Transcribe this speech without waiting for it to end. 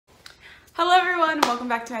Hello everyone, welcome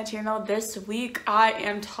back to my channel. This week I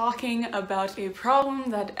am talking about a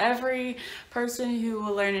problem that every person who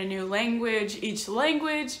will learn a new language, each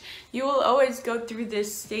language, you will always go through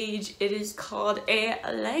this stage. It is called a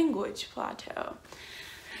language plateau.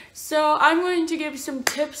 So I'm going to give some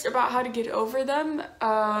tips about how to get over them,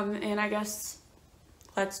 and I guess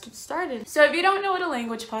let's get started. So if you don't know what a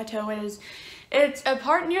language plateau is, it's a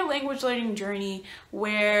part in your language learning journey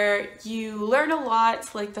where you learn a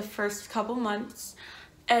lot like the first couple months,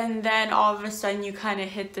 and then all of a sudden you kind of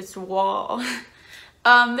hit this wall.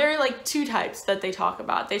 There are like two types that they talk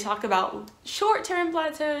about. They talk about short-term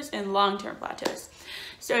plateaus and long-term plateaus.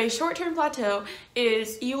 So a short-term plateau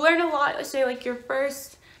is you learn a lot, let's say like your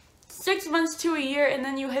first 6 months to a year, and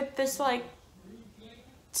then you hit this like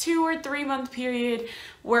 2 or 3 month period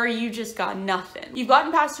where you just got nothing. You've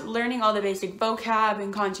gotten past learning all the basic vocab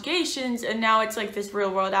and conjugations, and now it's like this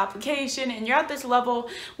real world application, and you're at this level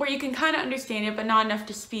where you can kind of understand it but not enough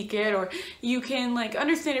to speak it, or you can like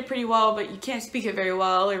understand it pretty well but you can't speak it very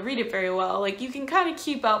well or read it very well. Like you can kind of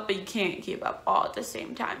keep up but you can't keep up all at the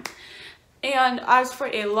same time. And as for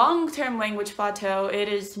a long-term language plateau, it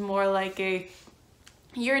is more like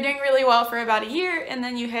you're doing really well for about a year, and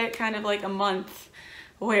then you hit kind of like a month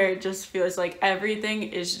where it just feels like everything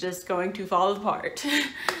is just going to fall apart.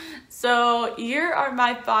 So here are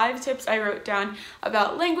my 5 tips I wrote down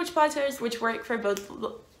about language plateaus, which work for both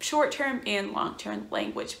short-term and long-term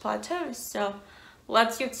language plateaus. So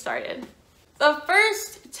let's get started. The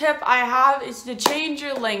first tip I have is to change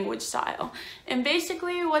your language style. And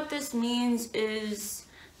basically what this means is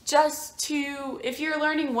just to, if you're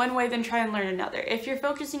learning one way, then try and learn another. If you're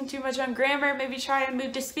focusing too much on grammar, maybe try and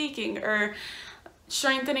move to speaking or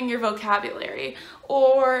strengthening your vocabulary.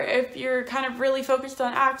 Or if you're kind of really focused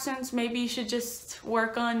on accents, maybe you should just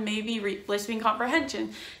work on maybe listening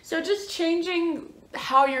comprehension. So just changing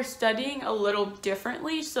how you're studying a little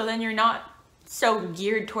differently, so then you're not so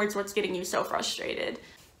geared towards what's getting you so frustrated.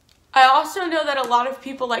 I also know that a lot of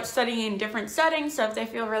people like studying in different settings, so if they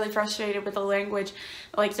feel really frustrated with a language,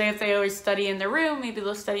 like say if they always study in their room, maybe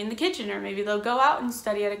they'll study in the kitchen, or maybe they'll go out and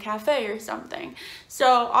study at a cafe or something. So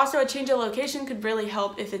also a change of location could really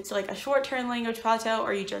help if it's like a short-term language plateau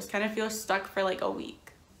or you just kind of feel stuck for like a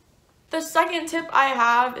week. The second tip I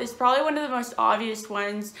have is probably one of the most obvious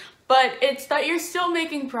ones, but it's that you're still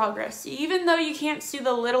making progress. Even though you can't see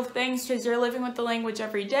the little things because you're living with the language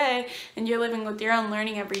every day and you're living with your own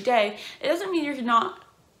learning every day, it doesn't mean you're not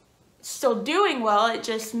still doing well. It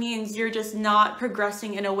just means you're just not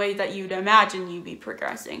progressing in a way that you'd imagine you'd be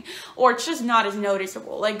progressing, or it's just not as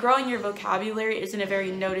noticeable. Like growing your vocabulary isn't a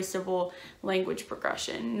very noticeable language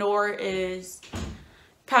progression, nor is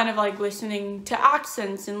kind of like listening to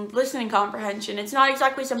accents and listening comprehension. It's not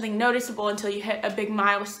exactly something noticeable until you hit a big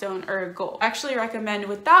milestone or a goal. I actually recommend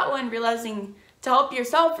with that one, realizing to help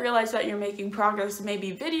yourself realize that you're making progress,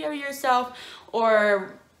 maybe video yourself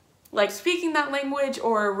or like speaking that language,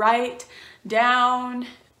 or write down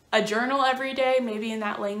a journal every day, maybe in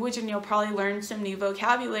that language, and you'll probably learn some new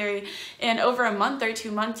vocabulary. And over a month or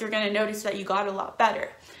 2 months, you're going to notice that you got a lot better.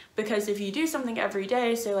 Because if you do something every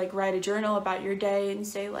day, say like write a journal about your day and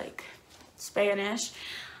say like Spanish,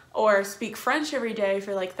 or speak French every day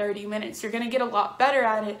for like 30 minutes, you're gonna get a lot better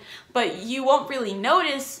at it, but you won't really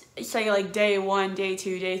notice, say like day 1, day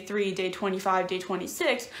 2, day 3, day 25, day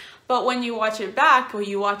 26, but when you watch it back, when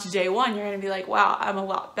you watch day 1, you're gonna be like, wow, I'm a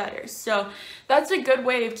lot better. So that's a good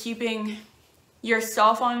way of keeping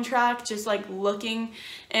yourself on track, just like looking,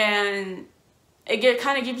 and it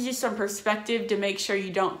kind of gives you some perspective to make sure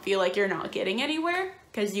you don't feel like you're not getting anywhere,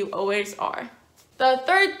 because you always are. The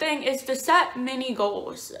third thing is to set mini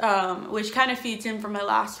goals, which kind of feeds in from my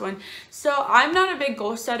last one. So I'm not a big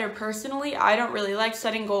goal setter personally. I don't really like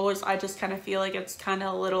setting goals. I just kind of feel like it's kind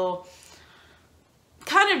of a little,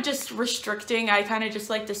 kind of just restricting. I kind of just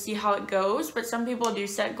like to see how it goes, but some people do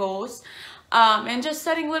set goals. And just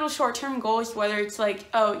setting little short-term goals, whether it's like,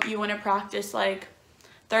 oh, you want to practice like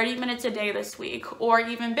 30 minutes a day this week, or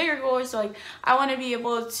even bigger goals like I want to be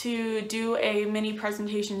able to do a mini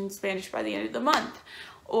presentation in Spanish by the end of the month,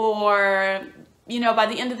 or you know, by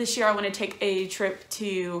the end of this year I want to take a trip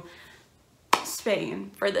to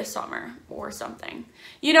Spain for this summer or something.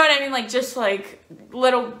 You know what I mean? Like just like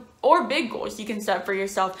little or big goals you can set for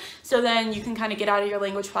yourself, so then you can kind of get out of your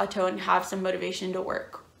language plateau and have some motivation to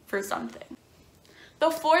work for something. The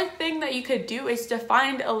fourth thing that you could do is to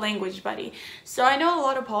find a language buddy. So I know a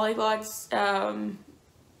lot of polyglots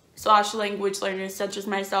 / language learners such as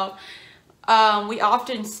myself We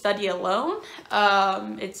often study alone.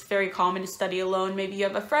 It's very common to study alone. Maybe you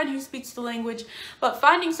have a friend who speaks the language, but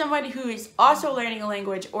finding somebody who is also learning a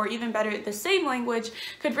language, or even better, the same language,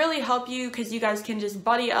 could really help you, because you guys can just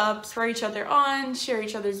buddy up, spur each other on, share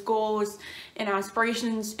each other's goals and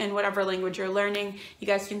aspirations in whatever language you're learning. You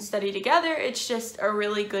guys can study together. It's just a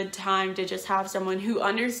really good time to just have someone who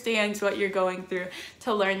understands what you're going through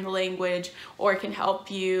to learn the language, or can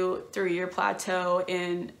help you through your plateau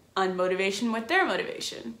in unmotivation with their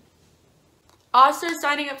motivation. Also,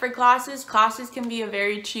 signing up for classes. Classes can be a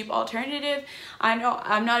very cheap alternative. I know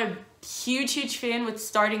I'm not a huge fan with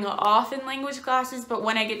starting off in language classes, but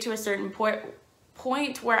when I get to a certain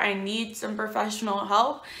point where I need some professional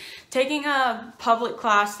help, taking a public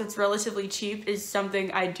class that's relatively cheap is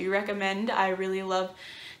something I do recommend. I really love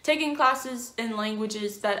taking classes in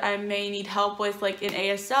languages that I may need help with, like in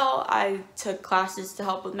ASL. I took classes to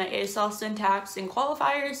help with my ASL syntax and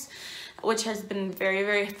qualifiers, which has been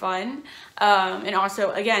very fun. And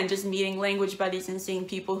also, again, just meeting language buddies and seeing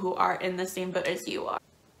people who are in the same boat as you are.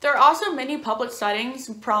 There are also many public settings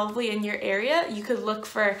probably in your area. You could look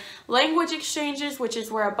for language exchanges, which is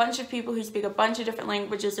where a bunch of people who speak a bunch of different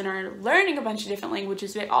languages and are learning a bunch of different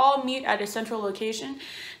languages, they all meet at a central location,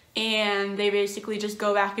 and they basically just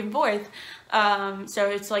go back and forth. So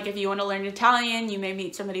it's like, if you want to learn Italian, you may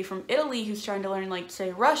meet somebody from Italy who's trying to learn, like, say,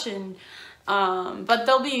 Russian. But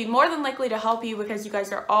they'll be more than likely to help you, because you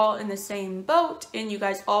guys are all in the same boat and you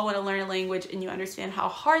guys all want to learn a language, and you understand how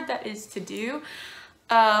hard that is to do.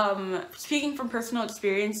 Speaking from personal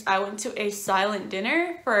experience, I went to a silent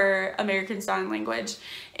dinner for American Sign Language,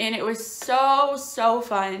 and it was so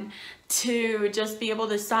fun to just be able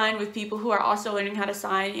to sign with people who are also learning how to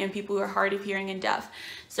sign, and people who are hard of hearing and deaf.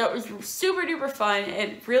 So it was super duper fun.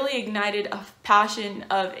 It really ignited a passion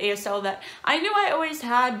of ASL that I knew I always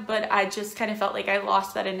had, but I just kind of felt like I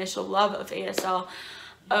lost that initial love of ASL.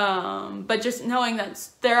 But just knowing that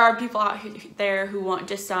there are people out there who want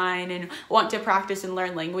to sign and want to practice and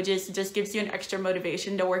learn languages just gives you an extra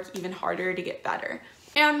motivation to work even harder to get better.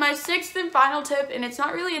 And my sixth and final tip, and it's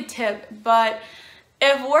not really a tip, but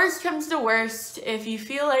if worst comes to worst, if you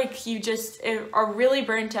feel like you just are really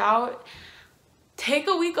burnt out, take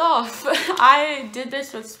a week off. I did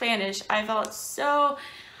this with Spanish. I felt so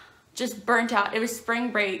just burnt out. It was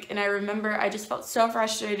spring break, and I remember I just felt so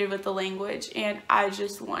frustrated with the language, and I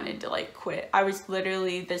just wanted to, like, quit. I was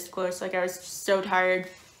literally this close. Like, I was so tired.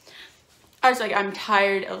 I was like, I'm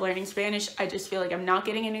tired of learning Spanish. I just feel like I'm not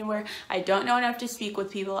getting anywhere. I don't know enough to speak with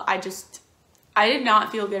people. I did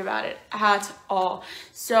not feel good about it at all.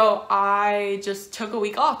 So I just took a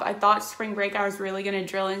week off. I thought spring break I was really gonna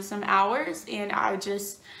drill in some hours, and I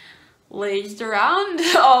just lazed around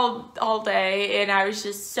all day, and I was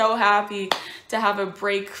just so happy to have a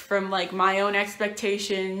break from, like, my own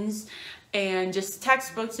expectations and just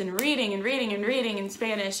textbooks and reading in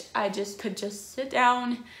Spanish. I just could just sit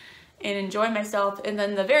down and enjoy myself, and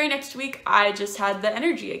then the very next week I just had the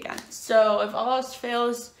energy again. So if all else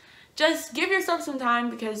fails, just give yourself some time,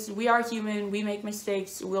 because we are human, we make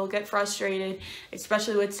mistakes, we'll get frustrated,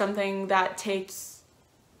 especially with something that takes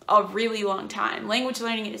a really long time. Language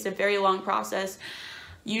learning is a very long process.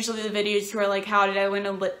 Usually the videos who are like, how did I learn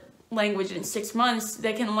a language in 6 months,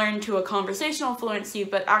 they can learn to a conversational fluency,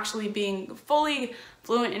 but actually being fully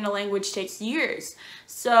fluent in a language takes years.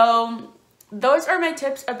 So those are my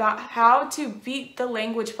tips about how to beat the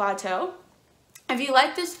language plateau. If you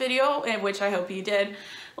liked this video, which I hope you did,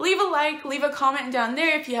 leave a like, leave a comment down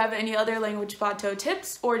there if you have any other language plateau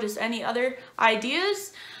tips or just any other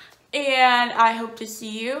ideas. And I hope to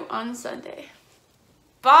see you on Sunday.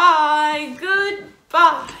 Bye.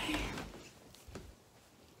 Goodbye.